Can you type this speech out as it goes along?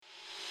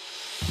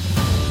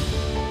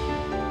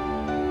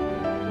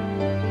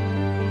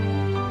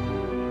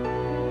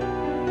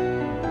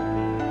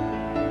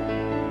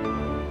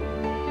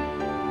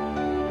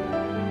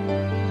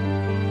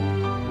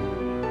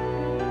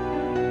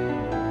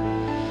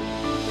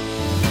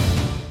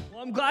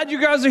Glad you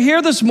guys are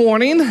here this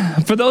morning.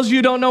 For those of you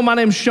who don't know, my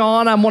name's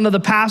Sean. I'm one of the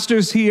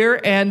pastors here,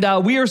 and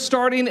we are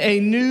starting a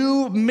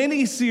new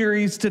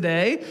mini-series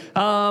today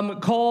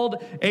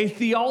called A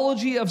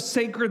Theology of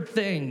Sacred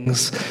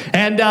Things.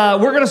 And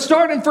we're going to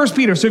start in 1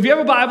 Peter. So if you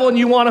have a Bible and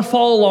you want to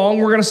follow along,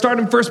 we're going to start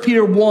in 1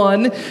 Peter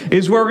 1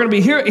 is where we're going to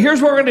be.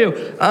 Here's what we're going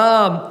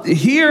to do.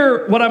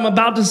 Hear what I'm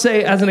about to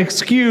say as an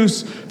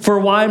excuse for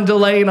why I'm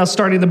delaying us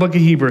starting the book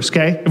of Hebrews,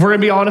 okay? If we're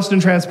going to be honest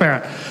and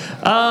transparent.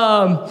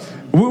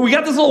 We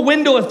got this little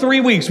window of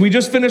 3 weeks. We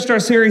just finished our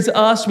series,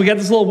 Us. We got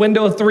this little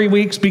window of 3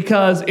 weeks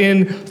because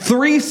in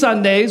 3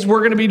 Sundays, we're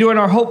going to be doing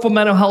our Hopeful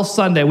Mental Health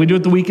Sunday. We do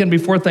it the weekend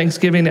before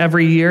Thanksgiving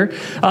every year.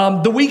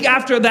 The week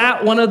after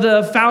that, one of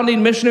the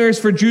founding missionaries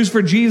for Jews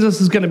for Jesus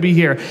is going to be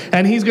here.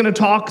 And he's going to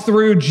talk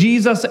through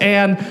Jesus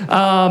and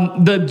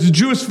the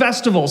Jewish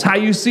festivals, how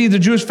you see the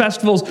Jewish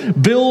festivals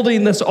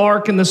building this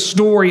arc and the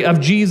story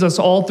of Jesus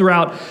all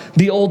throughout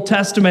the Old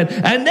Testament.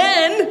 And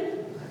then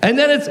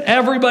it's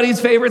everybody's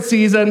favorite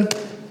season.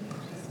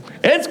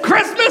 It's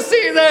Christmas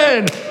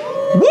season.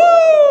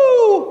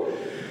 Woo!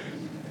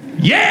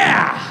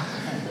 Yeah!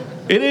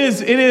 It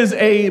is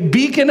a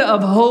beacon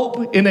of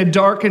hope in a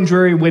dark and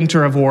dreary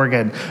winter of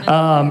Oregon,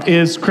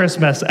 is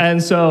Christmas.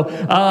 And so,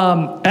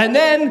 and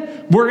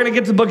then we're going to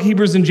get to the book of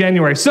Hebrews in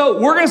January.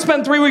 So we're going to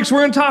spend 3 weeks.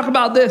 We're going to talk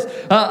about this,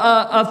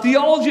 a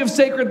theology of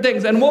sacred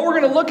things. And what we're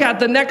going to look at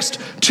the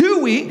next 2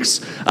 weeks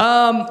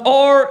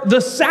are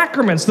the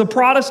sacraments, the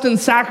Protestant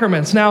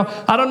sacraments.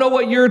 Now, I don't know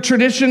what your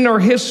tradition or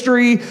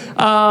history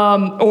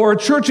or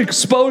church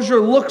exposure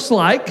looks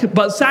like,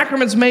 but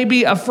sacraments may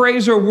be a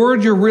phrase or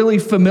word you're really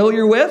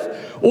familiar with.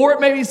 Or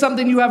it may be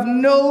something you have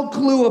no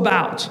clue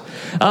about.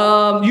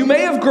 You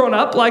may have grown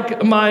up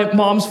like my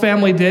mom's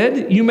family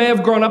did. You may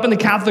have grown up in the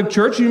Catholic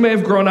Church. You may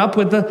have grown up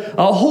with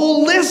a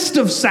whole list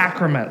of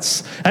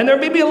sacraments. And there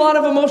may be a lot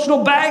of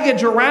emotional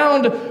baggage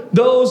around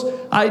those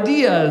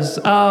ideas.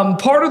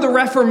 Part of the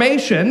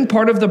Reformation,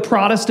 part of the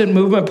Protestant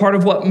movement, part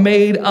of what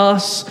made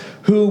us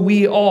who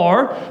we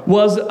are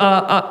was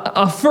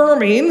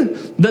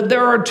affirming that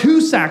there are 2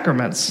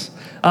 sacraments.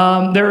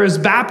 There is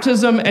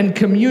baptism and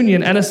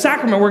communion, and a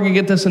sacrament. We're going to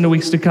get this in the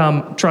weeks to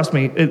come. Trust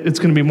me, it's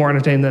going to be more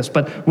entertaining than this.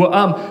 But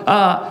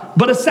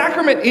a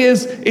sacrament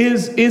is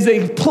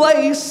a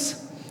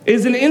place,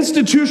 is an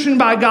institution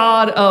by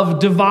God of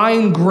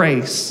divine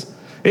grace.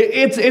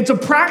 It's a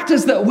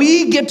practice that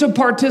we get to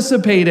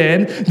participate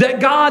in, that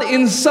God,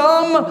 in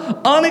some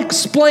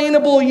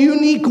unexplainable,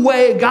 unique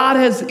way, God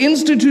has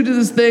instituted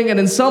this thing,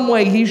 and in some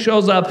way He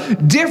shows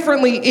up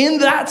differently in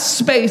that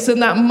space,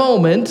 in that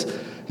moment,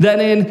 than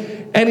in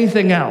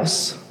anything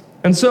else.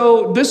 And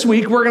so this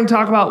week we're going to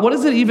talk about what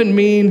does it even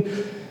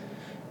mean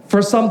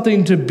for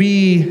something to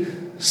be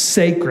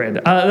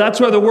sacred. That's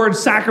where the word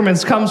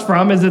sacraments comes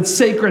from, is it's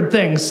sacred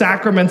things.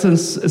 Sacraments and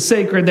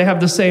sacred, they have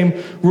the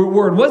same root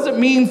word. What does it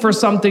mean for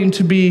something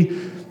to be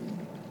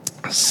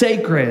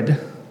sacred?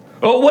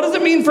 What does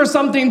it mean for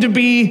something to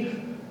be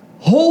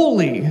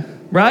holy?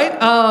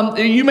 Right?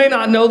 You may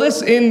not know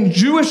this. In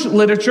Jewish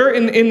literature,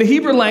 in the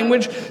Hebrew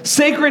language,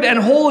 sacred and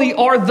holy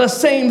are the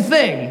same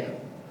thing.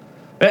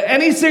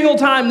 Any single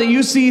time that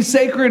you see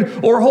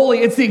sacred or holy,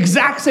 it's the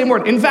exact same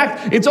word. In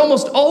fact, it's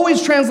almost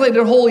always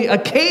translated holy.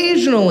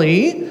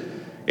 Occasionally,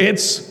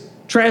 it's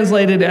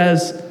translated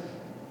as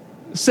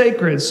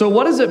sacred. So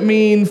what does it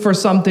mean for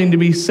something to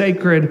be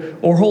sacred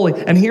or holy?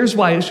 And here's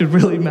why it should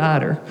really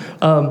matter.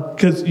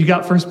 Because you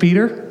got 1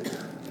 Peter.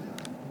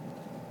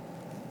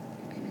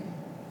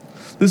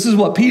 This is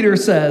what Peter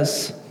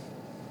says.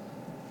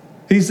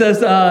 He says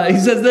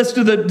this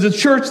to the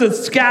church that's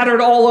scattered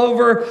all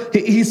over.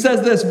 He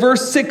says this,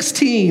 verse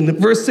 16.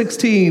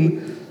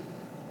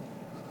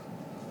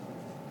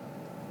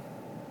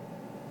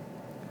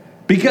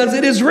 Because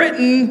it is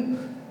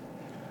written,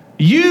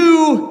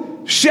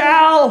 you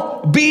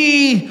shall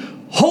be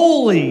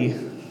holy,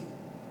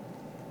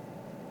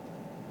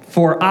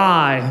 for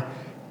I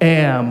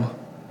am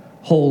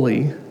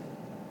holy.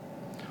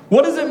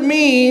 What does it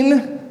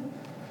mean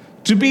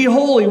to be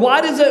holy?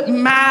 Why does it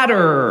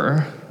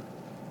matter?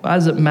 Why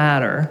does it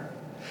matter?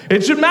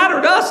 It should matter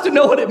to us to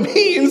know what it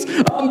means,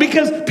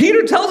 because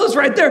Peter tells us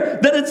right there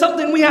that it's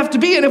something we have to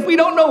be. And if we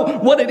don't know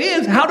what it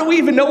is, how do we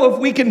even know if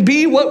we can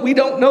be what we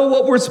don't know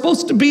what we're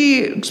supposed to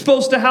be,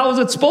 how is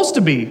it supposed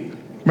to be,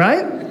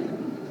 right?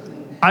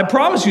 I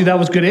promise you that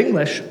was good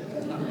English.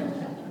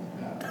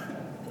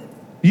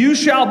 You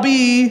shall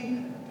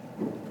be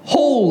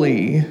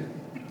holy,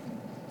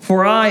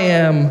 for I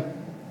am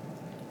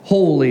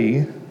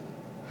holy.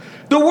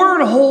 The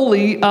word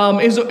holy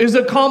is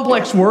a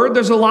complex word.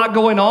 There's a lot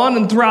going on,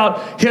 and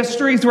throughout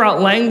history,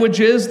 throughout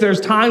languages,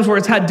 there's times where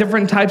it's had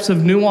different types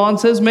of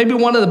nuances. Maybe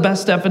one of the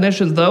best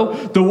definitions, though,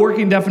 the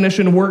working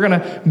definition we're going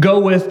to go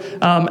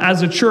with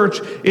as a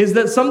church, is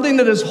that something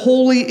that is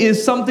holy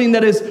is something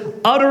that is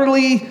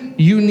utterly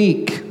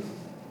unique.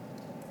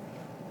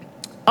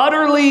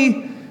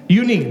 Utterly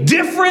unique.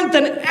 Different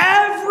than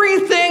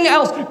everything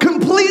else.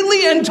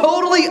 Completely and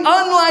totally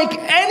unlike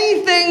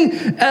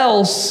anything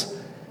else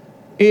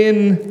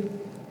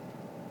in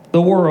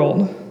the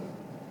world.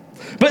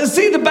 But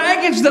see, the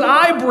baggage that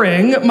I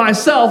bring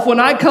myself when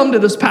I come to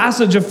this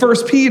passage of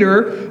 1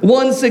 Peter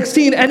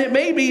 1:16, and it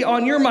may be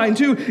on your mind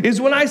too, is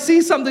when I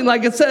see something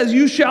like it says,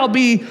 you shall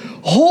be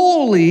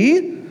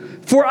holy,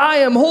 for I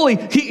am holy.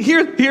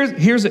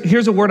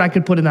 Here's a word I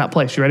could put in that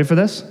place. You ready for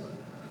this?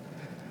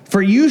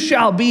 For you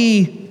shall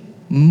be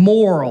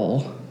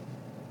moral.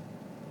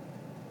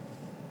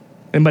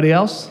 Anybody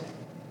else?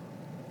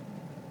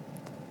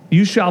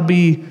 You shall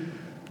be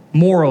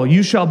moral.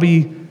 You shall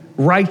be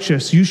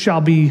righteous. You shall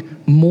be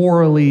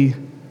morally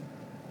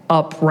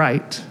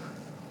upright.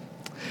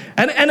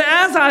 And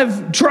as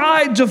I've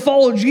tried to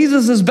follow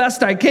Jesus as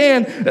best I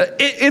can,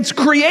 it's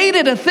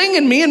created a thing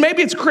in me, and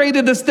maybe it's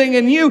created this thing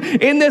in you,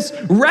 in this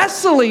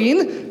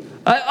wrestling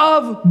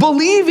of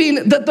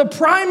believing that the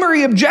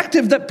primary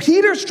objective that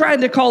Peter's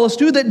trying to call us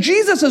to, that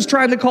Jesus is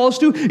trying to call us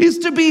to, is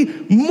to be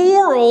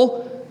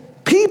moral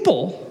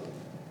people.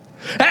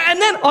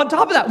 And then on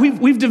top of that,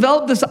 we've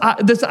developed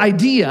this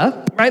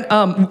idea, right?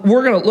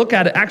 We're going to look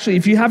at it. Actually,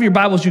 if you have your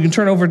Bibles, you can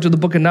turn over to the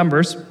book of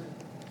Numbers.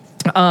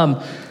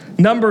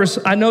 Numbers,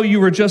 I know you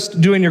were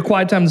just doing your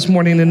quiet time this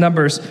morning in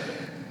Numbers.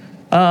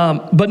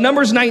 But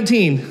Numbers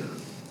 19.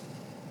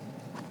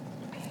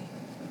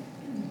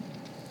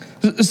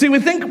 See, we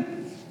think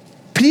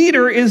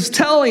Peter is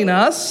telling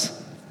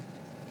us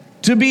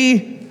to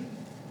be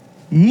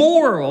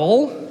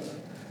moral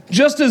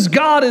just as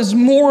God is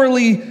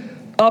morally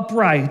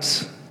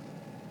upright.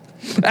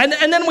 And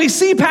then we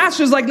see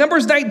passages like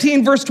Numbers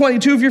 19, verse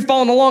 22, if you're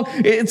following along,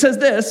 it says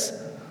this: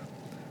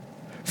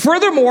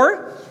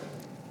 furthermore,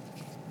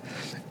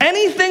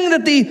 anything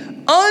that the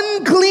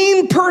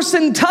unclean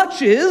person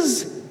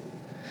touches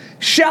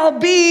shall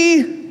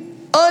be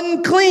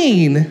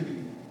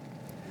unclean,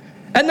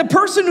 and the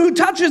person who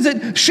touches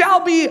it shall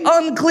be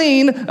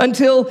unclean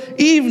until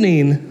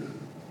evening.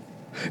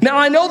 Now,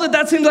 I know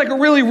that seems like a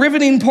really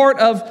riveting part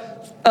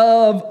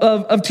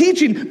of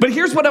teaching, but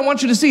here's what I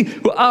want you to see.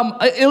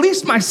 At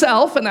least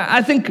myself, and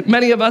I think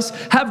many of us,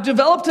 have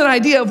developed an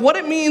idea of what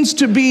it means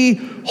to be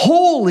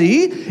holy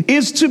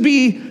is to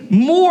be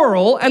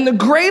moral, and the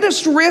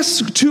greatest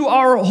risk to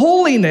our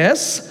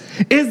holiness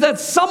is that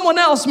someone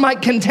else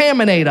might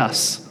contaminate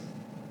us.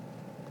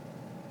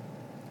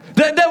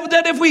 That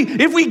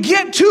if we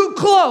get too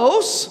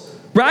close,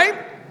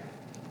 right?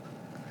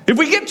 If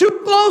we get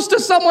too close to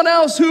someone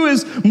else who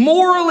is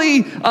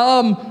morally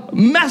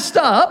messed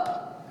up,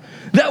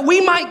 that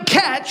we might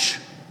catch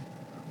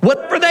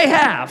whatever they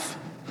have,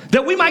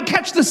 that we might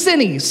catch the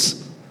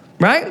sinnies,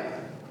 right?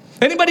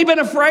 Anybody been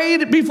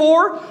afraid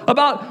before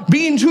about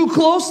being too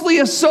closely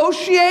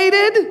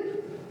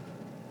associated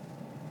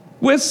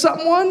with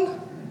someone?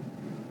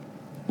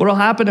 What'll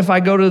happen if I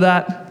go to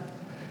that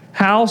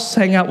house,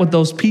 hang out with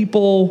those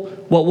people?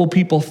 What will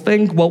people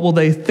think? What will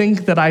they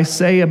think that I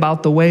say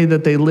about the way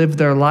that they live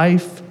their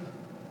life?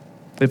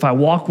 If I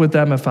walk with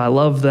them, if I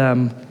love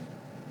them?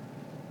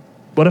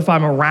 What if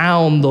I'm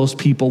around those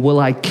people? Will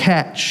I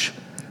catch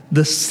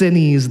the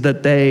sinnies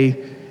that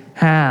they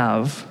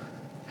have?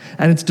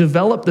 And it's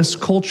developed this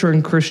culture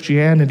in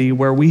Christianity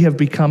where we have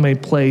become a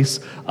place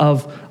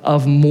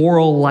of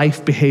moral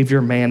life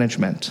behavior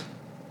management.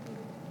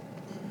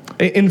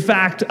 In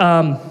fact,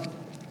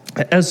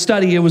 a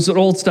study, it was an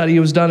old study, it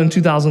was done in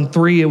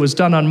 2003, it was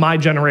done on my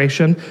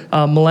generation,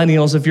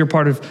 millennials. If you're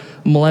part of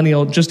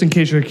millennial, just in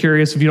case you're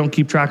curious, if you don't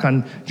keep track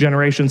on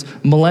generations,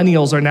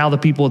 millennials are now the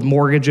people with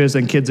mortgages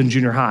and kids in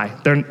junior high.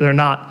 They're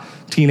not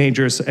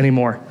teenagers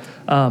anymore.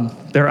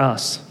 They're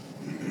us,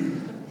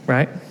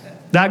 right?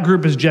 That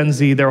group is Gen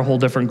Z, they're a whole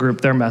different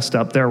group. They're messed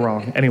up, they're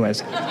wrong.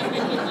 Anyways.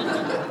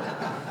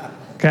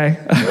 Okay?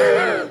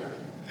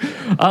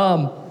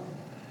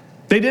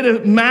 They did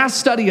a mass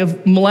study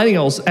of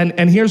millennials,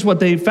 and here's what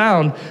they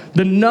found.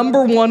 The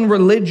number one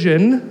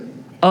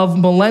religion of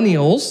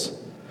millennials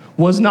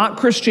was not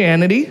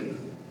Christianity.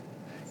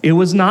 It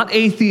was not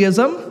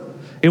atheism.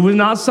 It was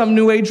not some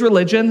new age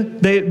religion.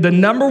 The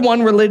number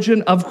one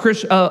religion of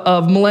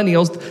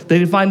millennials, they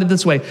defined it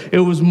this way. It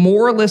was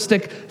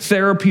moralistic,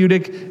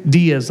 therapeutic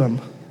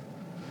deism.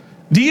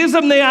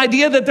 Deism, the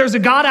idea that there's a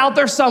God out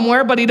there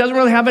somewhere, but he doesn't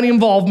really have any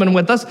involvement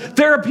with us.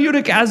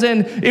 Therapeutic, as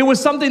in it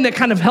was something that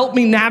kind of helped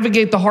me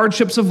navigate the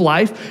hardships of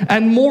life.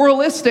 And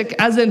moralistic,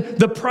 as in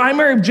the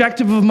primary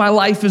objective of my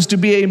life is to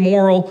be a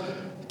moral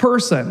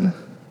person.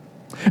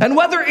 And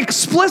whether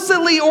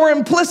explicitly or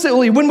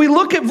implicitly, when we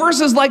look at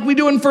verses like we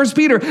do in 1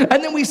 Peter,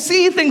 and then we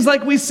see things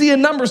like we see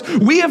in Numbers,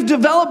 we have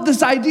developed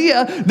this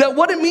idea that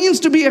what it means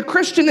to be a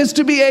Christian is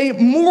to be a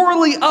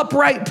morally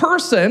upright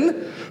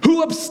person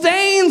who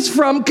abstains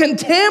from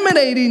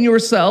contaminating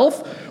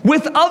yourself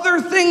with other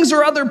things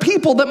or other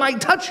people that might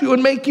touch you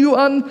and make you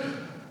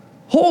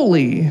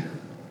unholy.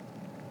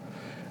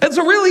 It's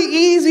a really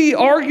easy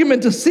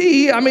argument to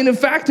see. I mean, in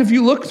fact, if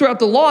you look throughout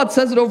the law, it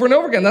says it over and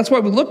over again. That's why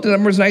we looked at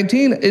Numbers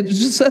 19. It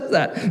just says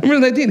that. Numbers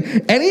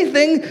 19,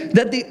 anything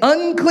that the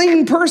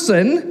unclean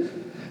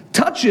person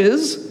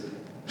touches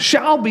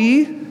shall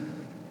be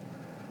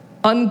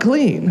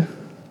unclean.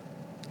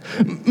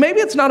 Maybe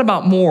it's not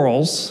about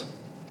morals.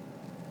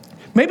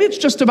 Maybe it's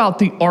just about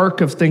the arc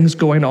of things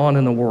going on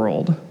in the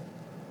world.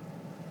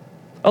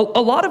 A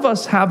lot of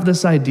us have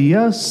this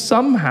idea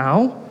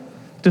somehow,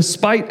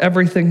 despite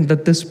everything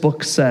that this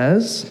book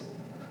says,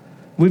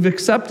 we've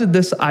accepted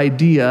this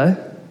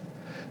idea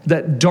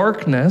that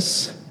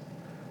darkness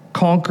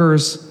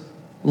conquers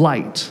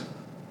light.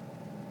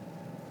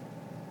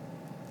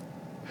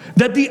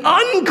 That the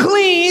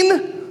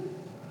unclean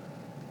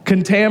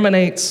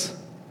contaminates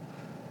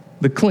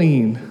the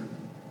clean.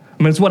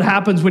 I mean, it's what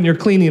happens when you're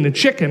cleaning a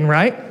chicken,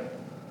 right?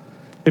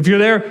 If you're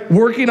there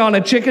working on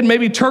a chicken,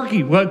 maybe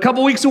turkey. Well, a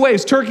couple weeks away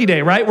is Turkey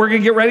Day, right? We're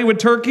going to get ready with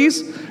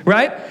turkeys,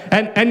 right?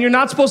 And you're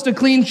not supposed to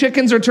clean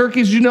chickens or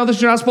turkeys. You know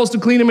this. You're not supposed to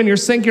clean them in your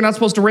sink. You're not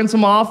supposed to rinse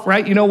them off,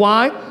 right? You know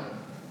why?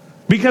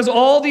 Because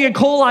all the E.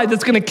 coli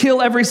that's going to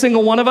kill every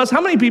single one of us.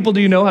 How many people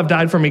do you know have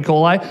died from E.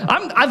 coli?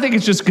 I think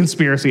it's just a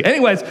conspiracy.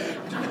 Anyways.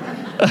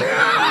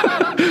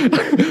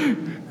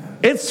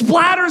 It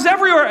splatters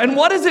everywhere. And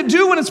what does it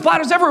do when it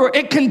splatters everywhere?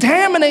 It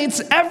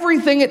contaminates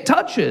everything it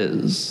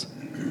touches.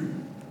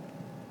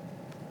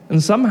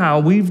 And somehow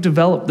we've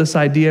developed this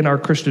idea in our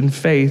Christian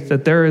faith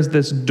that there is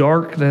this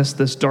darkness,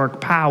 this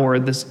dark power,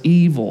 this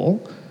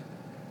evil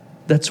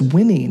that's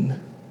winning,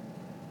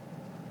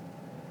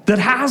 that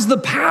has the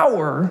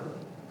power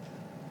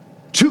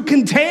to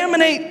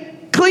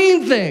contaminate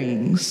clean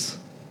things.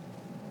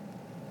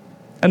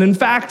 And in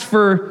fact,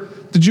 for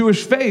the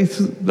Jewish faith,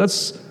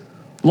 that's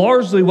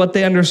largely what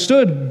they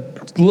understood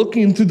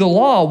looking through the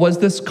law, was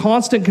this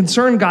constant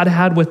concern God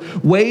had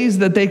with ways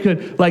that they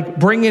could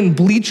bring in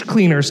bleach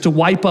cleaners to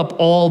wipe up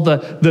all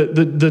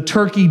the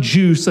turkey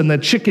juice and the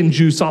chicken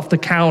juice off the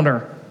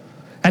counter,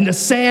 and to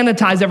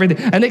sanitize everything.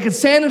 And they could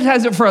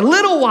sanitize it for a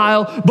little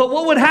while, but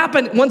what would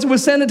happen once it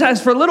was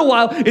sanitized for a little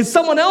while is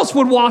someone else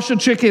would wash a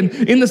chicken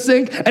in the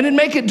sink and it'd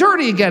make it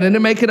dirty again and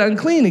it'd make it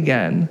unclean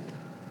again.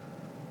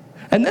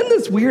 And then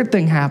this weird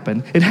thing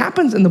happened. It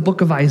happens in the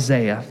book of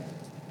Isaiah.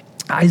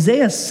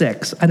 Isaiah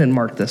 6, I didn't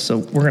mark this, so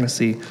we're going to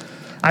see.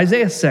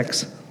 Isaiah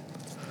 6,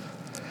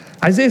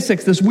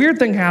 this weird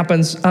thing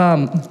happens.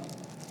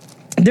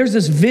 There's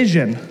this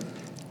vision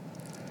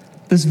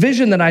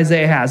that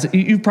Isaiah has.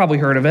 You've probably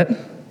heard of it.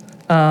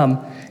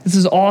 This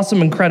is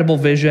awesome, incredible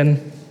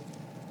vision.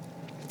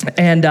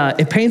 And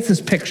it paints this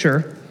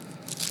picture.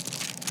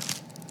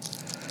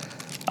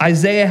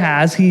 Isaiah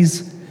has,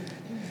 he's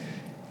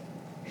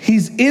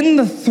in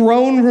the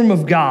throne room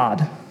of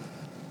God,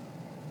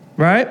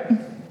 right?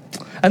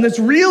 And this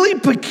really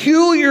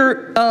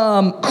peculiar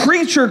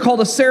creature called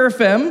a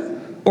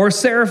seraphim or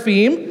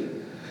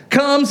seraphim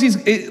comes.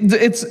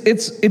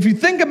 If you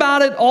think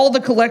about it, all the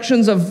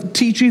collections of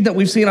teaching that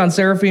we've seen on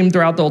seraphim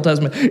throughout the Old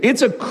Testament,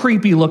 it's a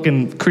creepy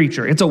looking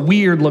creature. It's a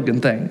weird looking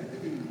thing.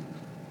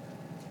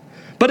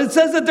 But it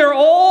says that there are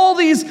all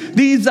these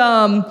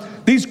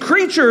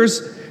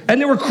creatures, and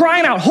they were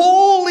crying out,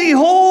 "Holy,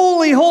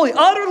 holy, holy!"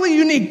 Utterly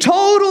unique,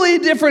 totally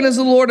different as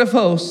the Lord of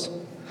hosts.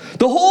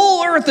 The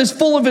whole earth is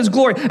full of his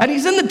glory. And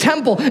he's in the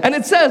temple. And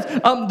it says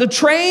the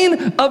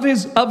train of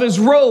his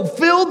robe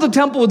filled the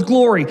temple with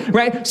glory,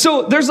 right?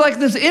 So there's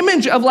this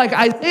image of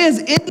Isaiah's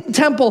in the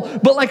temple,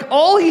 but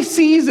all he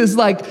sees is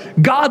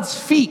God's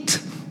feet,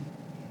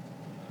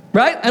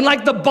 right? And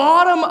the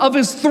bottom of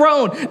his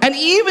throne. And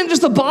even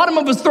just the bottom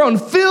of his throne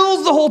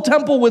fills the whole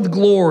temple with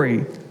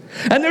glory.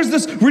 And there's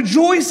this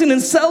rejoicing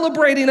and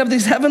celebrating of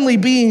these heavenly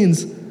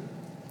beings.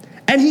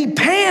 And he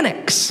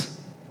panics.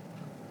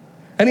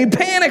 And he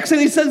panics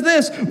and he says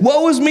this,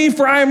 "Woe is me,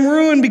 for I am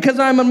ruined because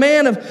I am a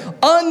man of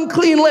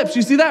unclean lips."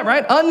 You see that,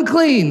 right?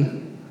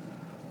 Unclean.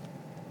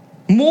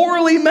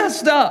 Morally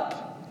messed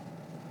up.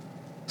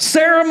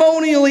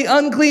 Ceremonially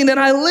unclean. And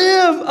I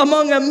live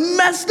among a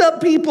messed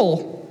up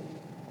people.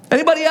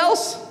 Anybody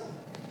else?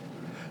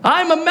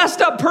 I'm a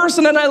messed up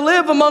person and I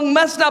live among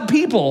messed up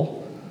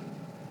people.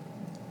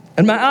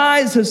 And my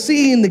eyes have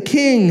seen the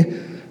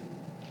King,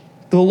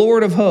 the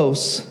Lord of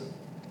hosts.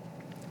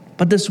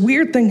 But this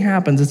weird thing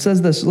happens. It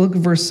says this, look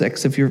at verse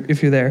 6 if you're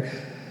there.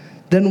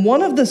 "Then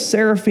one of the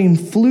seraphim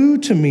flew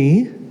to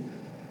me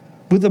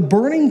with a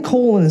burning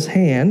coal in his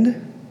hand,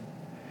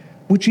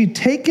 which he'd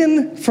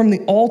taken from the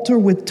altar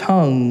with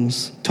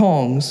tongs.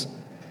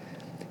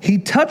 He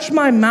touched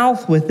my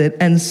mouth with it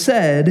and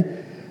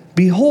said,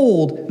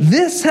 'Behold,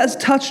 this has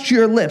touched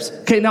your lips.'"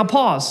 Okay, now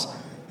pause.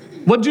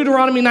 What did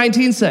Deuteronomy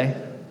 19 say?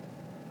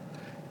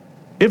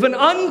 If an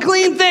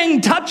unclean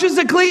thing touches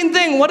a clean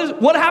thing,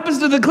 what happens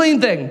to the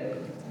clean thing?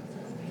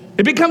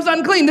 It becomes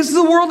unclean. This is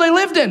the world they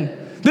lived in.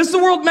 This is the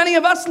world many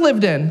of us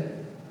lived in.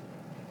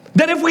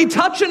 That if we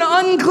touch an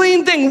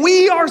unclean thing,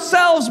 we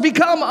ourselves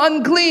become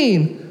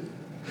unclean.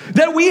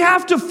 That we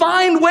have to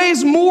find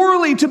ways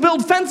morally to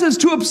build fences,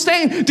 to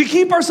abstain, to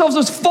keep ourselves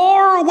as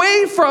far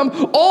away from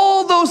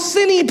all those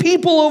sinny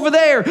people over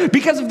there.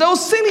 Because if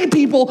those sinny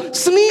people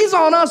sneeze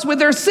on us with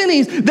their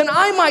sinnies, then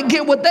I might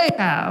get what they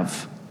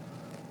have.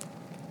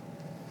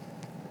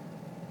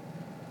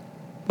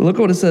 But look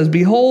what it says.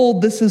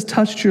 "Behold, this has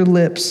touched your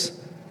lips,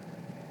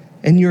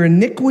 and your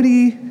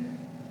iniquity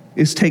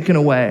is taken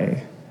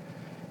away,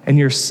 and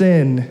your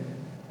sin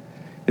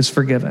is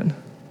forgiven."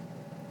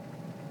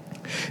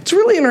 It's a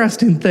really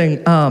interesting thing.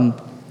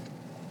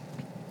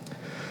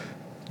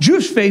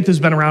 Jewish faith has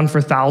been around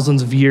for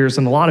thousands of years,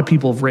 and a lot of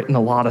people have written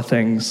a lot of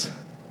things.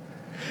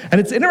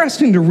 And it's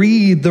interesting to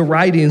read the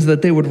writings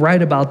that they would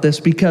write about this,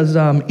 because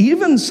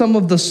even some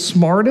of the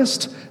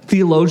smartest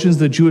theologians of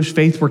the Jewish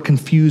faith were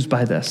confused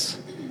by this.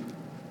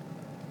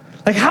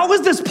 Like, how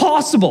is this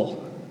possible?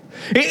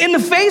 In the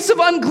face of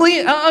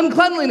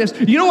uncleanliness,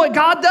 you know what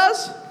God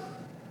does?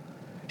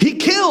 He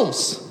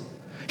kills,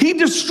 he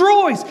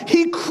destroys,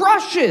 he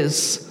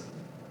crushes.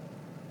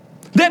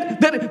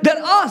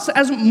 That us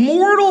as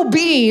mortal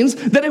beings,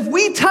 that if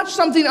we touch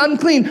something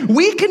unclean,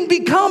 we can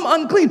become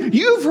unclean.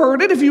 You've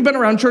heard it if you've been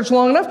around church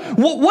long enough.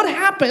 What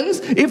happens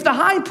if the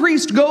high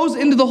priest goes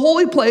into the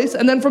holy place,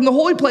 and then from the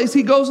holy place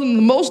he goes into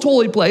the most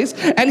holy place,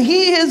 and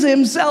he is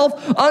himself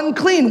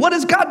unclean? What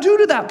does God do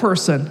to that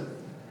person?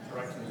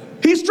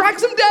 He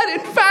strikes him dead.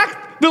 In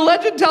fact, the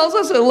legend tells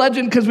us, a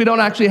legend because we don't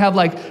actually have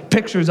like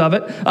pictures of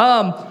it,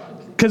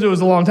 because it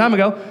was a long time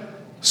ago.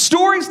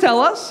 Stories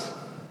tell us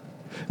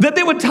that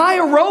they would tie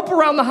a rope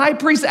around the high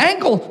priest's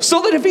ankle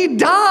so that if he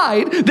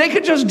died, they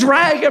could just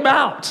drag him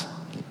out.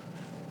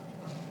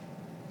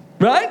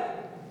 Right?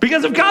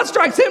 Because if God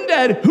strikes him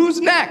dead, who's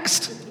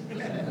next?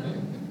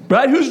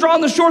 Right? Who's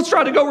drawing the short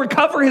straw to go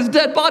recover his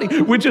dead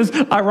body? Which is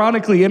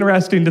ironically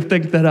interesting to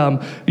think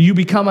that you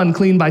become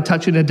unclean by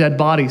touching a dead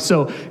body.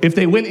 So if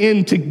they went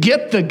in to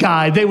get the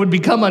guy, they would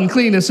become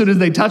unclean as soon as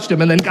they touched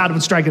him, and then God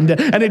would strike him dead.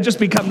 And it just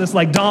become this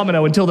like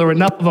domino until there were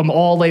enough of them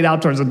all laid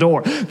out towards the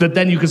door that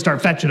then you could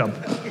start fetching them.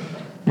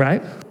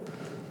 Right?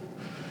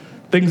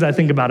 Things I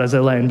think about as I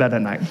lay in bed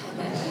at night.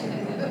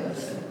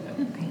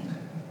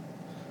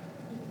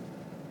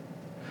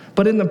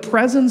 But in the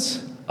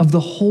presence of the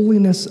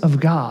holiness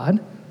of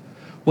God,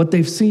 what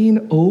they've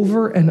seen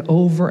over and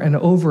over and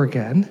over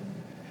again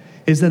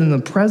is that in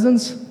the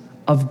presence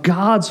of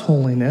God's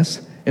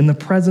holiness, in the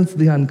presence of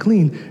the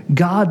unclean,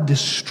 God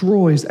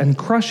destroys and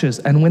crushes.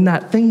 And when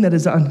that thing that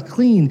is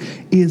unclean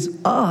is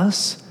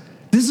us,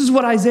 this is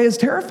what Isaiah is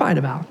terrified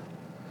about.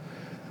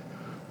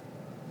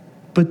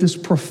 But this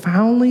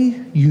profoundly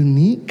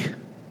unique,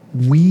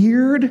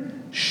 weird,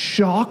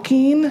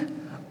 shocking,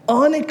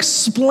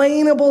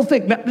 unexplainable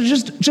thing. Now,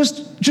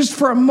 just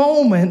for a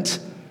moment,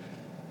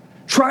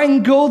 try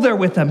and go there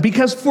with them.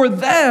 Because for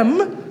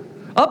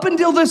them, up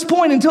until this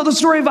point, until the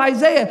story of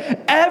Isaiah,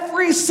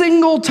 every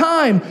single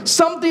time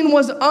something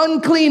was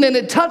unclean and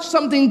it touched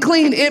something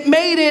clean, it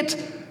made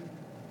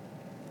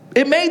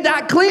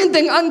that clean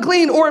thing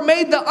unclean, or it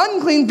made the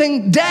unclean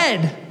thing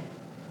dead.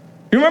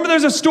 You remember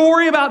there's a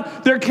story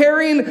about they're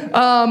carrying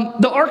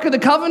the Ark of the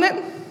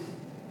Covenant,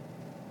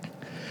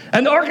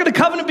 and the Ark of the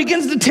Covenant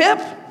begins to tip,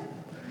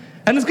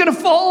 and it's going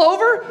to fall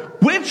over,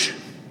 which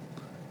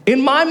in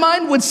my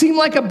mind would seem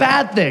like a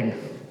bad thing,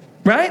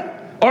 right?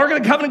 Ark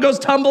of the Covenant goes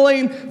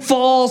tumbling,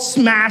 falls,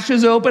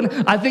 smashes open.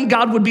 I think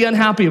God would be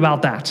unhappy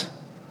about that.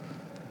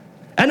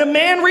 And a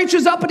man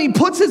reaches up and he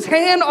puts his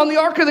hand on the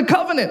Ark of the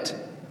Covenant,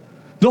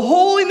 the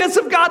holiness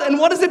of God, and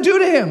what does it do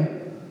to him?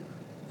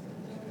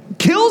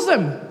 Kills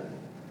him.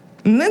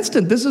 In an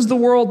instant, this is the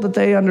world that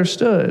they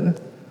understood.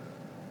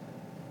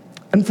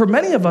 And for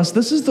many of us,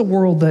 this is the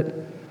world that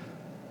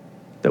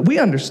we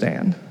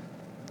understand.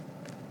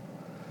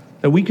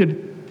 That we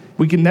could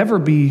never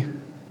be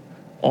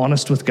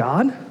honest with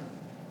God.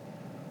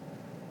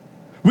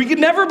 We could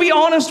never be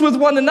honest with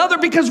one another,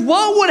 because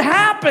what would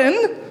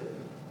happen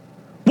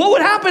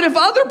if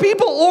other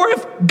people, or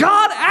if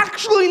God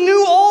actually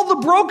knew all the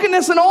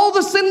brokenness and all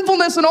the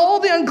sinfulness and all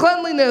the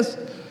uncleanliness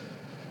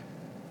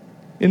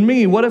in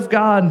me? What if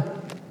God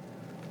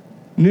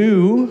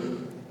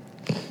knew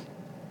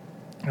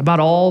about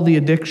all the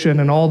addiction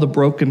and all the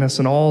brokenness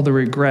and all the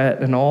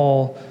regret and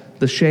all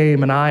the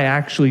shame, and I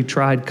actually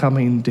tried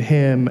coming to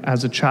him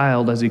as a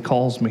child as he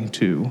calls me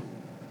to?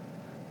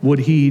 Would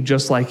he,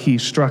 just like he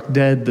struck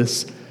dead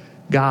this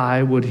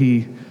guy, would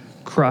he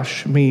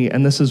crush me?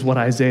 And this is what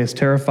Isaiah is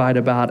terrified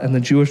about, and the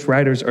Jewish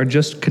writers are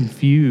just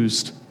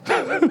confused.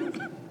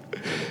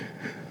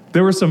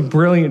 There were some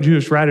brilliant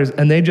Jewish writers,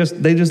 and they just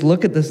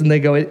look at this and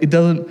they go,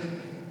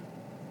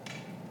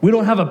 we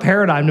don't have a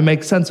paradigm to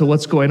make sense of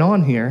what's going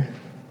on here.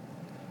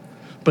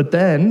 But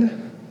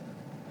then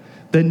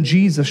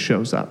Jesus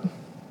shows up.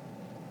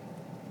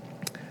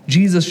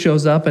 Jesus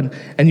shows up, and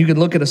you can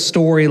look at a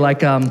story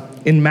like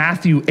in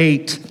Matthew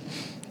 8.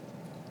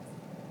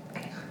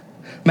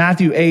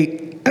 Matthew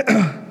 8,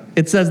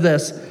 it says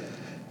this: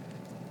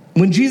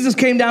 when Jesus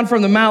came down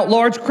from the mount,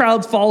 large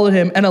crowds followed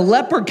him, and a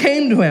leper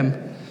came to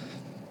him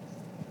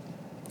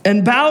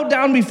and bowed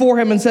down before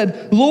him and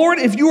said, "Lord,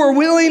 if you are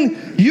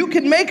willing, you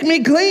can make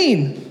me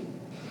clean."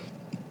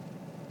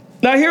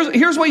 Now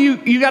here's what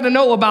you got to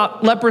know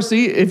about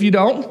leprosy if you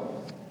don't.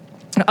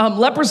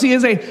 Leprosy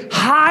is a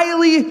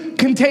highly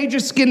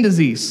contagious skin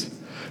disease.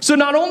 So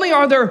not only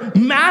are there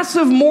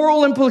massive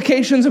moral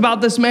implications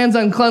about this man's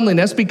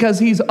uncleanliness because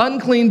he's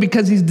unclean,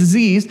 because he's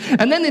diseased,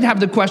 and then they'd have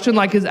the question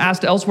like is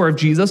asked elsewhere of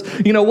Jesus,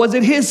 was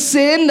it his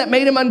sin that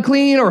made him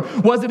unclean, or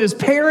was it his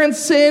parents'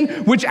 sin,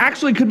 which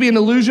actually could be an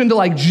allusion to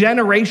like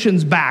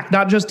generations back,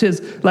 not just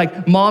his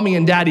like mommy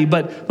and daddy,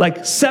 but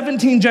like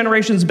 17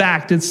 generations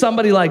back, did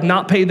somebody like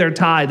not pay their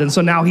tithe, and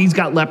so now he's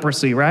got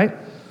leprosy, right?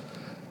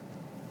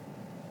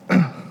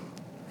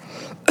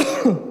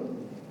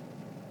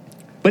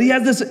 But he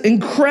has this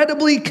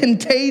incredibly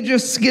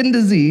contagious skin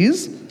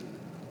disease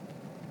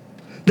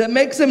that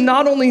makes him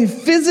not only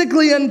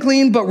physically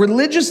unclean, but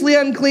religiously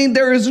unclean.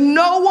 There is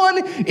no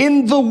one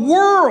in the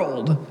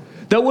world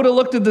that would have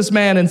looked at this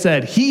man and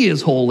said, he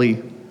is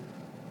holy,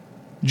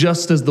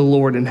 just as the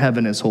Lord in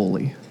heaven is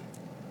holy.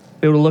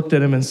 They would have looked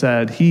at him and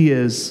said, he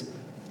is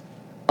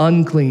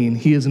unclean,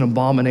 he is an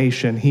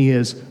abomination, he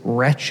is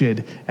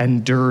wretched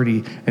and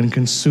dirty and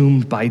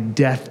consumed by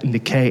death and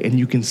decay, and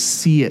you can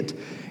see it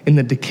in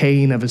the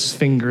decaying of his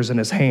fingers and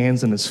his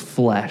hands and his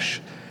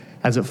flesh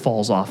as it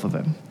falls off of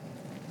him.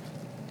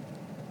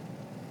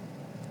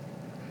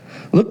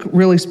 Look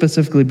really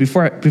specifically,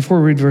 before we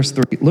read verse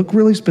 3, look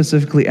really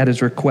specifically at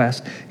his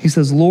request. He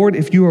says, Lord,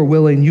 if you are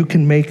willing, you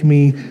can make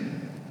me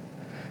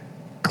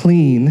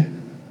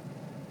clean.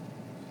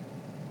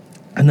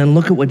 And then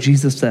look at what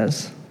Jesus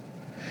says.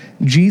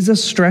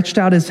 Jesus stretched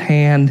out his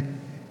hand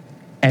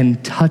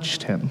and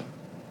touched him.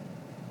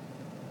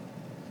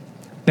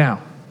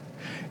 Now,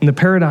 in the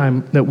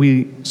paradigm that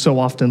we so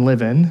often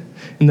live in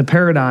the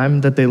paradigm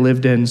that they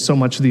lived in so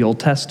much of the Old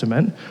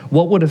Testament,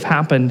 what would have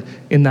happened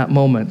in that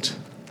moment?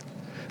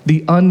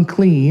 The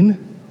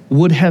unclean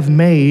would have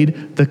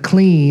made the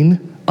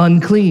clean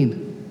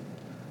unclean.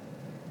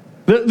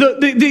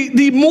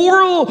 The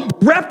moral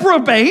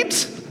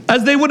reprobate,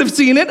 as they would have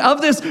seen it,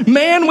 of this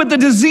man with the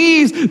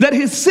disease, that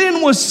his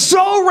sin was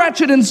so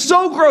wretched and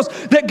so gross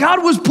that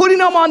God was putting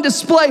him on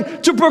display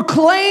to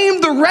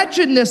proclaim the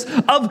wretchedness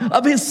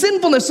of his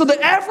sinfulness so that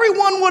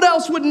everyone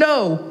else would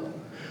know.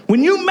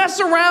 When you mess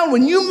around,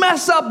 when you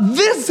mess up,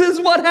 this is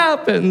what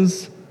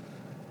happens.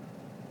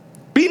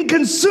 Being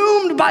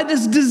consumed by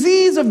this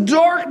disease of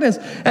darkness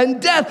and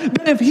death.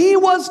 But if he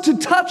was to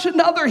touch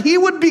another, he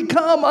would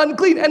become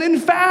unclean. And in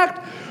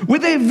fact,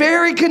 with a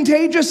very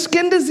contagious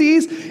skin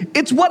disease,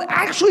 it's what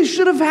actually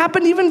should have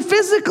happened even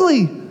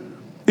physically.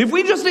 If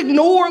we just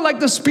ignore like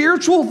the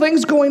spiritual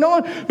things going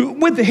on,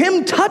 with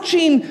him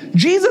touching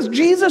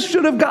Jesus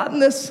should have gotten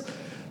this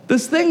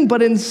thing.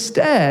 But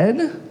instead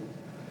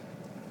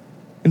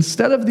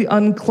of the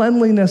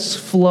uncleanliness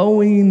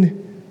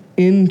flowing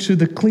into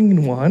the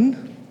clean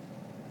one,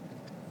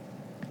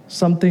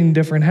 something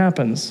different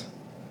happens.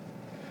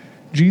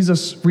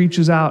 Jesus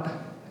reaches out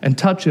and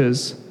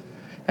touches,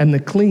 and the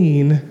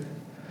clean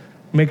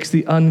makes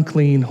the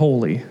unclean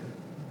holy.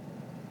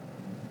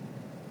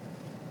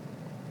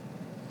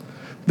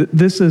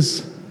 This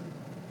is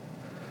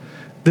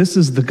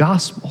the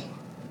gospel.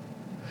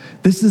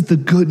 This is the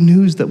good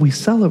news that we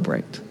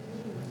celebrate.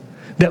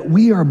 That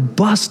we are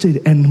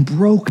busted and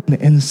broken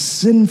and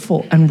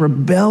sinful and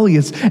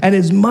rebellious, and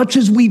as much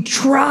as we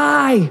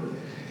try,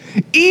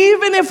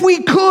 even if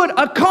we could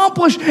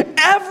accomplish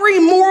every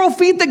moral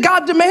feat that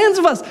God demands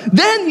of us,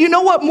 then you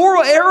know what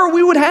moral error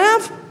we would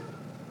have?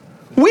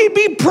 We'd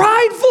be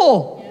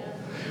prideful.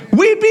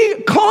 We'd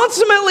be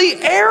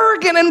consummately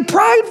arrogant and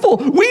prideful.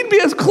 We'd be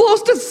as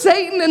close to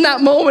Satan in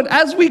that moment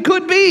as we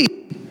could be.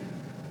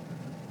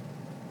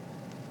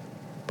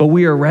 But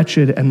we are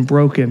wretched and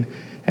broken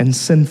and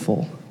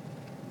sinful.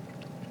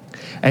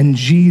 And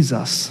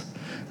Jesus,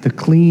 the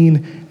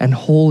clean and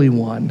holy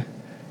one,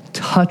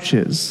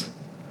 touches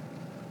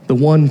the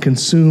one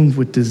consumed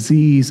with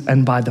disease,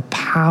 and by the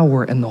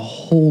power and the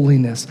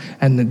holiness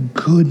and the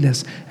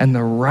goodness and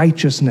the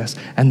righteousness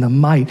and the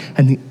might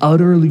and the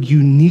utter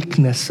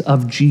uniqueness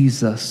of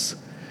Jesus,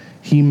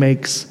 he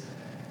makes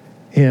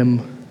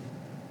him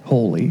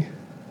holy.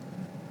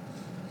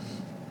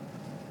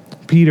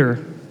 Peter,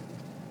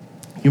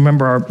 you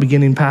remember our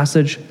beginning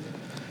passage?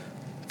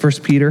 1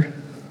 Peter.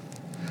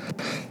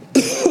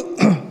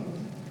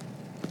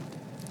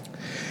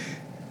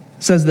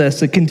 Says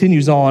this, it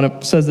continues on,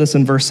 it says this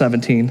in verse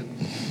 17.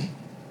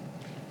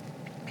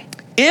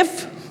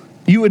 If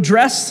you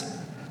address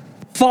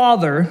as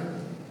Father,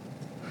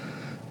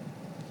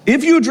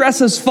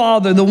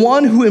 the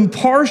one who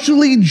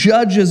impartially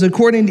judges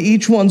according to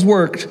each one's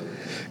work,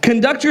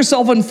 conduct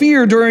yourself in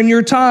fear during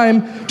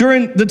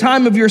the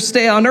time of your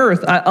stay on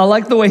earth. I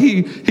like the way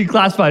he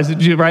classifies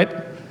it, right?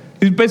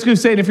 He's basically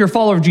saying if you're a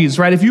follower of Jesus,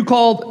 right? If you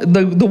call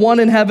the one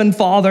in heaven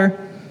Father,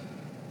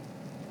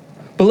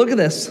 but look at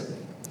this.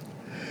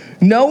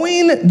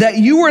 Knowing that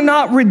you were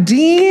not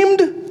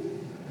redeemed,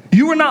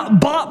 you were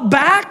not bought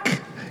back,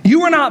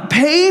 you were not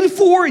paid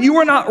for, you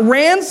were not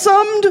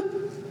ransomed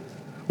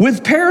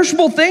with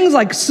perishable things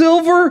like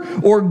silver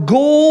or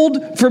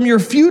gold from your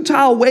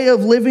futile way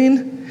of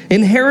living,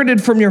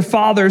 inherited from your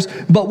fathers,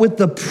 but with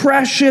the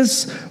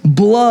precious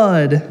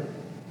blood,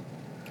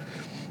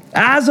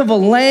 as of a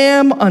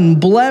lamb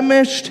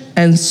unblemished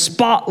and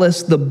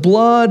spotless, the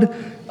blood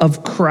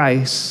of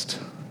Christ.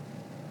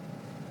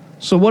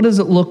 So what does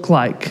it look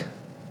like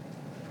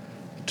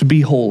to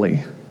be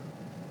holy?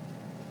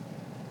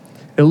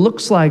 It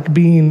looks like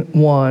being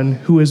one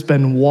who has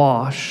been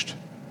washed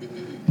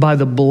by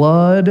the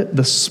blood,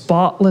 the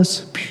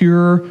spotless,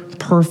 pure,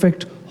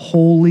 perfect,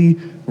 holy,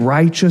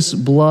 righteous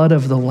blood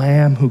of the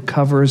Lamb who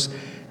covers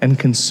and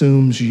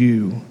consumes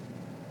you.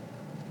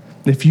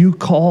 If you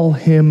call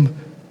him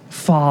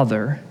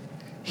Father,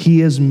 he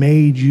has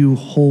made you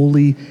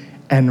holy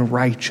and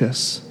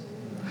righteous.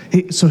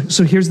 So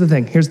here's the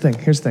thing,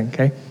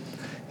 okay?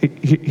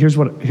 Here's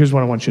what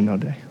I want you to know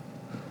today.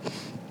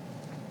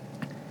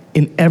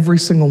 In every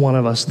single one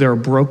of us, there are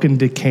broken,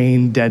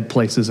 decaying, dead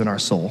places in our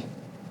soul.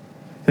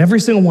 In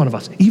every single one of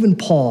us, even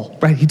Paul,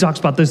 right? He talks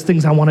about there's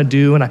things I want to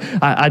do and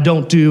I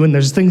don't do, and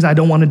there's things I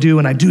don't want to do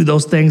and I do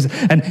those things,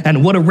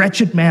 and what a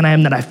wretched man I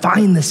am that I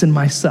find this in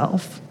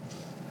myself.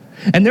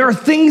 And there are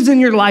things in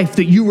your life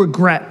that you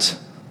regret.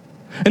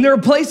 And there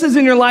are places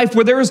in your life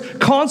where there is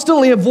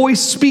constantly a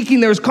voice speaking,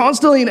 there's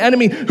constantly an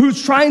enemy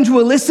who's trying to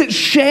elicit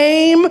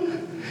shame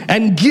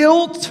and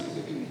guilt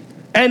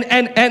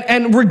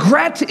and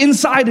regret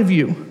inside of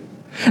you.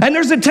 And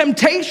there's a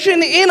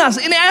temptation in us,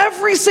 in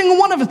every single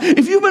one of us.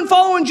 If you've been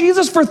following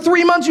Jesus for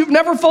 3 months, you've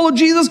never followed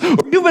Jesus, or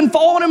you've been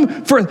following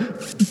him for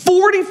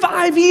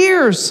 45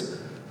 years,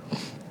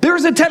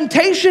 there's a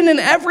temptation in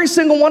every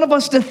single one of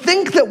us to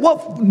think that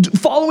what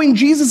following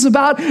Jesus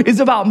is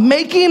about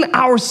making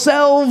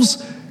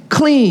ourselves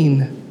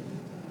clean.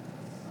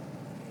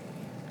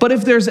 But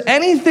if there's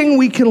anything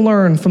we can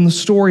learn from the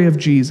story of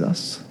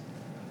Jesus,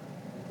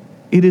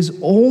 it is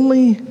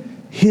only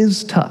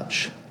his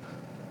touch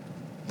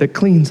that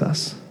cleans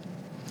us.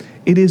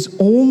 It is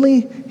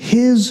only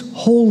his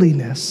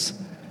holiness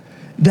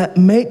that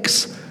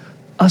makes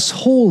us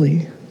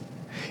holy.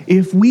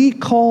 If we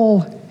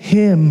call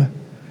him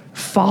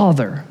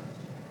Father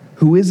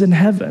who is in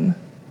heaven,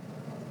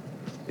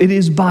 it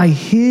is by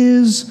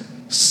his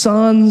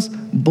Son's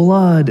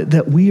blood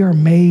that we are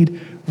made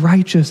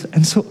righteous.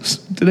 And so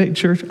today,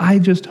 church, I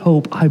just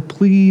hope, I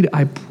plead,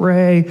 I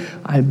pray,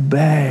 I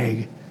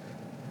beg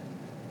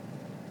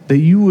that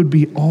you would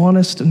be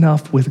honest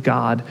enough with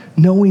God,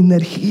 knowing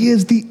that he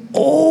is the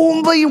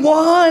only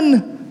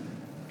one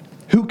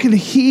who can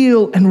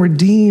heal and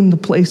redeem the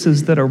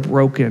places that are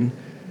broken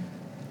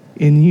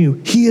in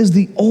you. He is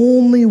the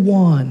only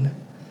one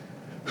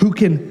who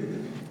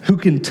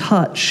can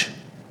touch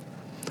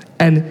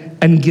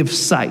and give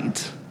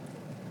sight.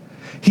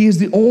 He is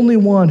the only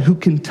one who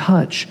can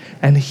touch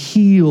and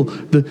heal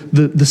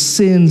the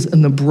sins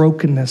and the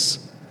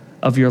brokenness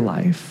of your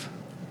life.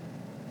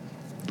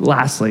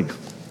 Lastly,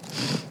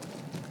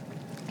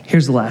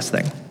 here's the last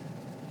thing.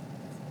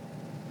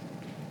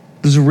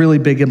 There's a really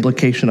big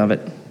implication of it.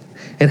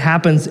 It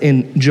happens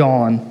in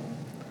John.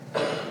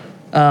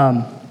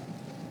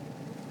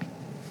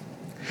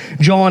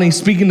 John, he's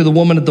speaking to the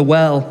woman at the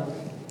well,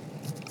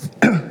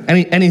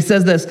 and he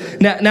says this.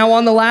 Now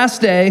on the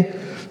last day,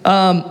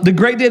 the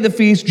great day of the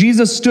feast,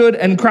 Jesus stood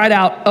and cried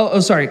out.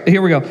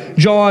 Here we go.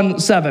 John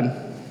 7.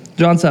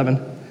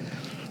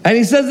 And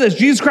he says this.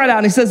 Jesus cried out,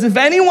 and he says, if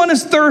anyone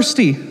is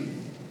thirsty,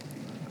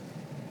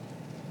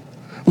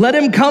 let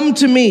him come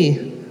to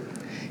me.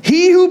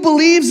 He who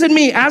believes in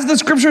me, as the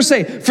scriptures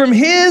say, from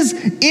his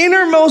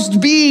innermost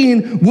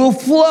being will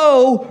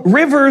flow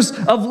rivers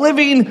of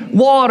living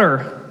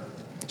water.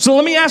 So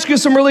let me ask you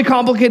some really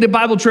complicated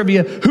Bible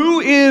trivia.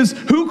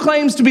 Who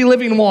claims to be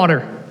living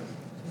water?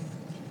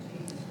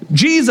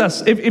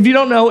 Jesus. If you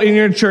don't know in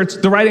your church,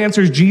 the right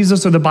answer is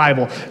Jesus or the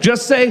Bible.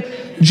 Just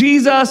say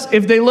Jesus.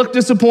 If they look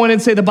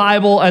disappointed, say the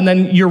Bible, and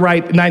then you're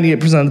right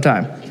 98% of the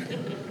time.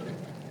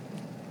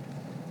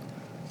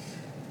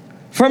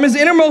 From his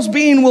innermost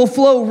being will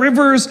flow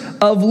rivers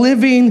of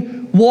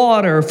living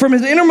water. From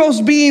his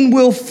innermost being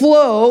will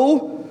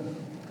flow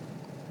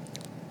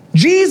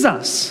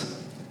Jesus.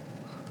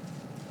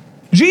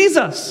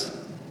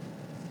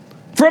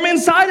 From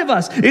inside of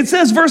us. It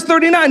says, verse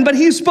 39, but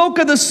he spoke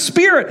of the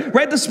Spirit,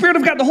 right? The Spirit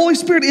of God, the Holy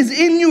Spirit is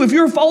in you if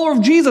you're a follower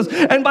of Jesus.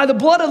 And by the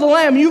blood of the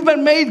Lamb, you've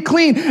been made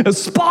clean,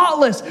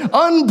 spotless,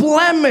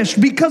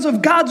 unblemished because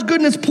of God's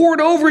goodness poured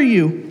over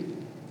you.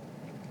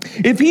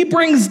 If he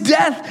brings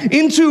life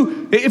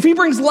into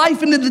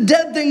the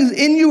dead things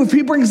in you, if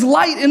he brings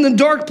light in the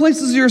dark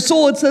places of your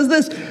soul, it says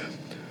this,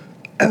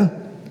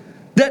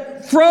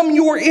 that from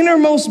your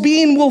innermost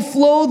being will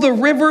flow the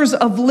rivers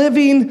of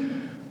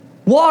living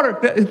water.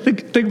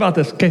 Think about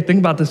this, okay? Think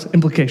about this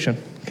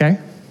implication, okay?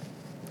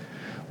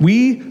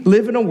 We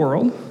live in a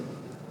world,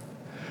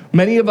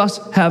 many of us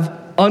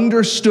have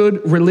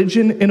understood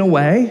religion in a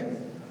way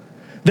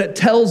that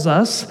tells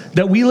us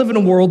that we live in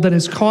a world that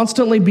is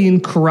constantly being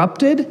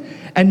corrupted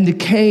and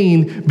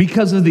decaying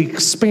because of the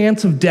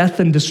expanse of death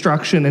and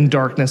destruction and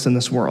darkness in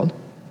this world.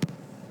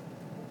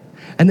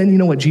 And then you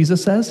know what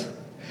Jesus says?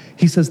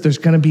 He says there's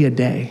going to be a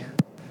day.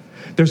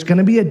 There's going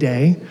to be a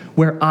day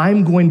where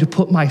I'm going to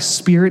put my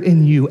Spirit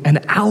in you,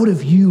 and out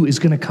of you is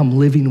going to come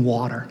living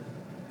water.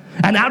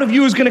 And out of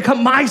you is going to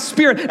come my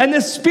Spirit. And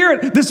this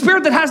Spirit, the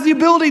Spirit that has the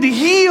ability to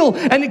heal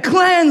and to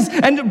cleanse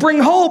and to bring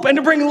hope and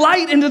to bring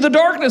light into the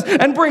darkness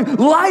and bring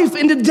life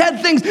into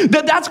dead things,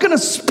 that's going to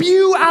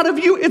spew out of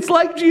you. It's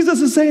like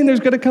Jesus is saying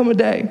there's going to come a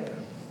day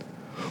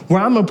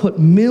where I'm going to put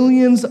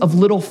millions of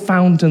little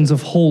fountains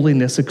of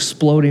holiness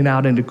exploding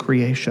out into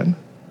creation.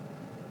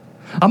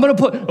 I'm going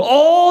to put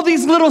all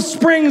these little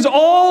springs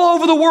all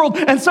over the world,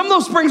 and some of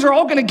those springs are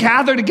all going to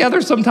gather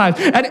together sometimes,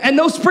 and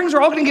those springs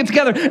are all going to get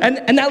together,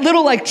 and that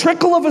little like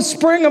trickle of a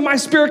spring of my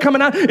Spirit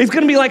coming out is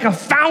going to be like a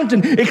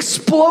fountain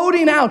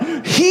exploding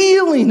out,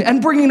 healing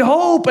and bringing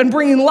hope and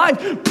bringing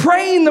life,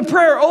 praying the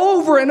prayer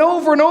over and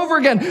over and over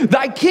again,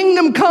 thy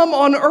kingdom come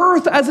on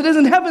earth as it is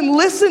in heaven.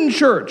 Listen,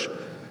 church,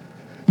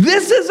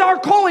 this is our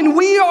calling.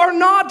 We are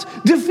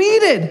not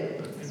defeated.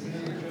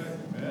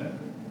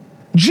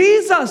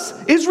 Jesus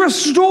is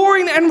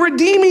restoring and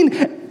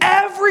redeeming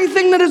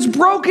everything that is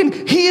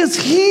broken. He is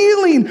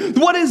healing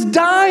what is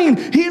dying.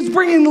 He is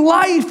bringing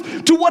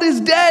life to what is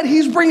dead.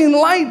 He's bringing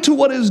light to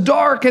what is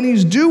dark, and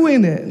he's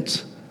doing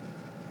it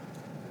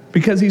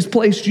because he's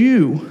placed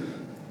you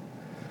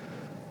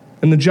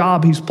in the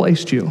job he's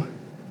placed you.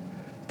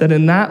 That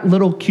in that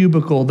little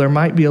cubicle, there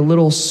might be a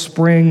little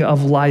spring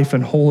of life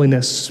and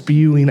holiness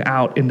spewing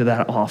out into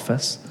that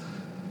office.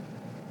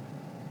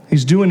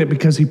 He's doing it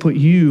because he put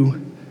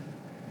you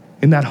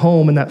in that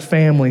home, in that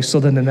family, so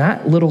that in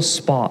that little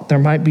spot, there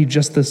might be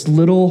just this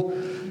little,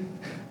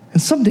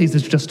 and some days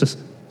it's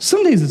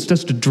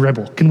just a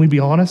dribble. Can we be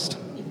honest?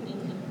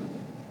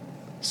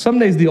 Some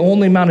days the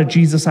only amount of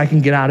Jesus I can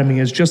get out of me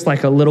is just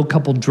like a little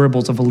couple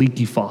dribbles of a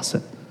leaky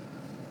faucet.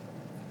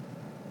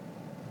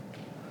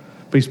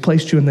 But he's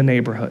placed you in the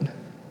neighborhood,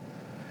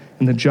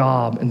 in the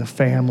job, in the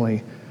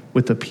family,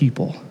 with the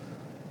people,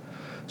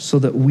 so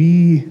that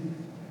we,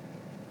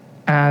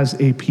 as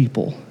a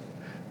people,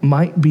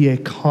 might be a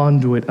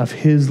conduit of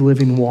his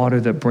living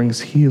water that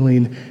brings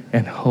healing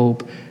and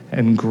hope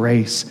and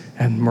grace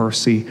and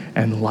mercy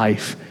and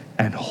life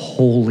and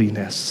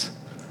holiness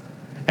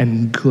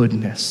and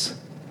goodness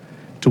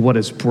to what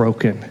is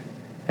broken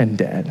and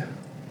dead.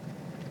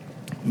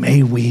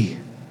 May we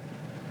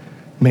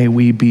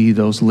be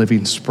those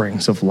living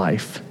springs of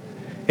life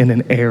in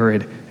an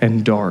arid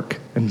and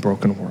dark and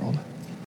broken world.